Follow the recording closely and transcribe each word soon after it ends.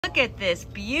Look at this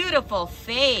beautiful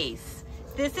face.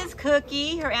 This is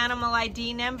Cookie. Her animal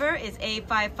ID number is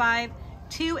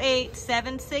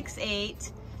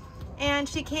A5528768. And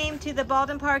she came to the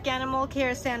Baldwin Park Animal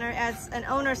Care Center as an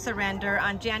owner surrender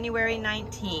on January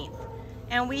 19th.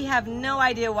 And we have no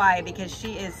idea why, because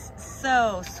she is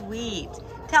so sweet.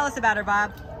 Tell us about her,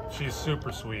 Bob. She's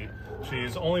super sweet.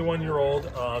 She's only 1 year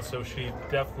old, so she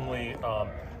definitely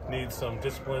needs some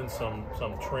discipline, some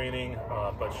training,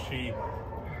 but she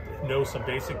knows some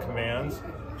basic commands.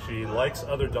 She likes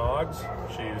other dogs.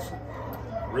 She's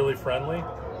really friendly.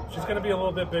 She's going to be a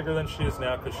little bit bigger than she is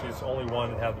now because she's only one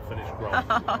and hasn't finished growing,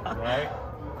 right?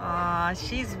 Aw,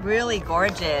 she's really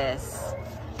gorgeous.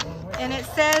 And it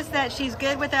says that she's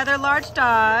good with other large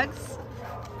dogs,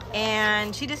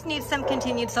 and she just needs some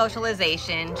continued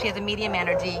socialization. She has a medium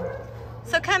energy.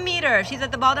 So come meet her. She's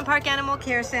at the Baldwin Park Animal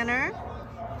Care Center.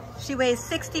 She weighs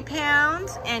 60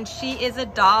 pounds, and she is a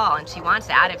doll, and she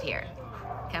wants out of here.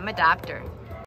 Come adopt her.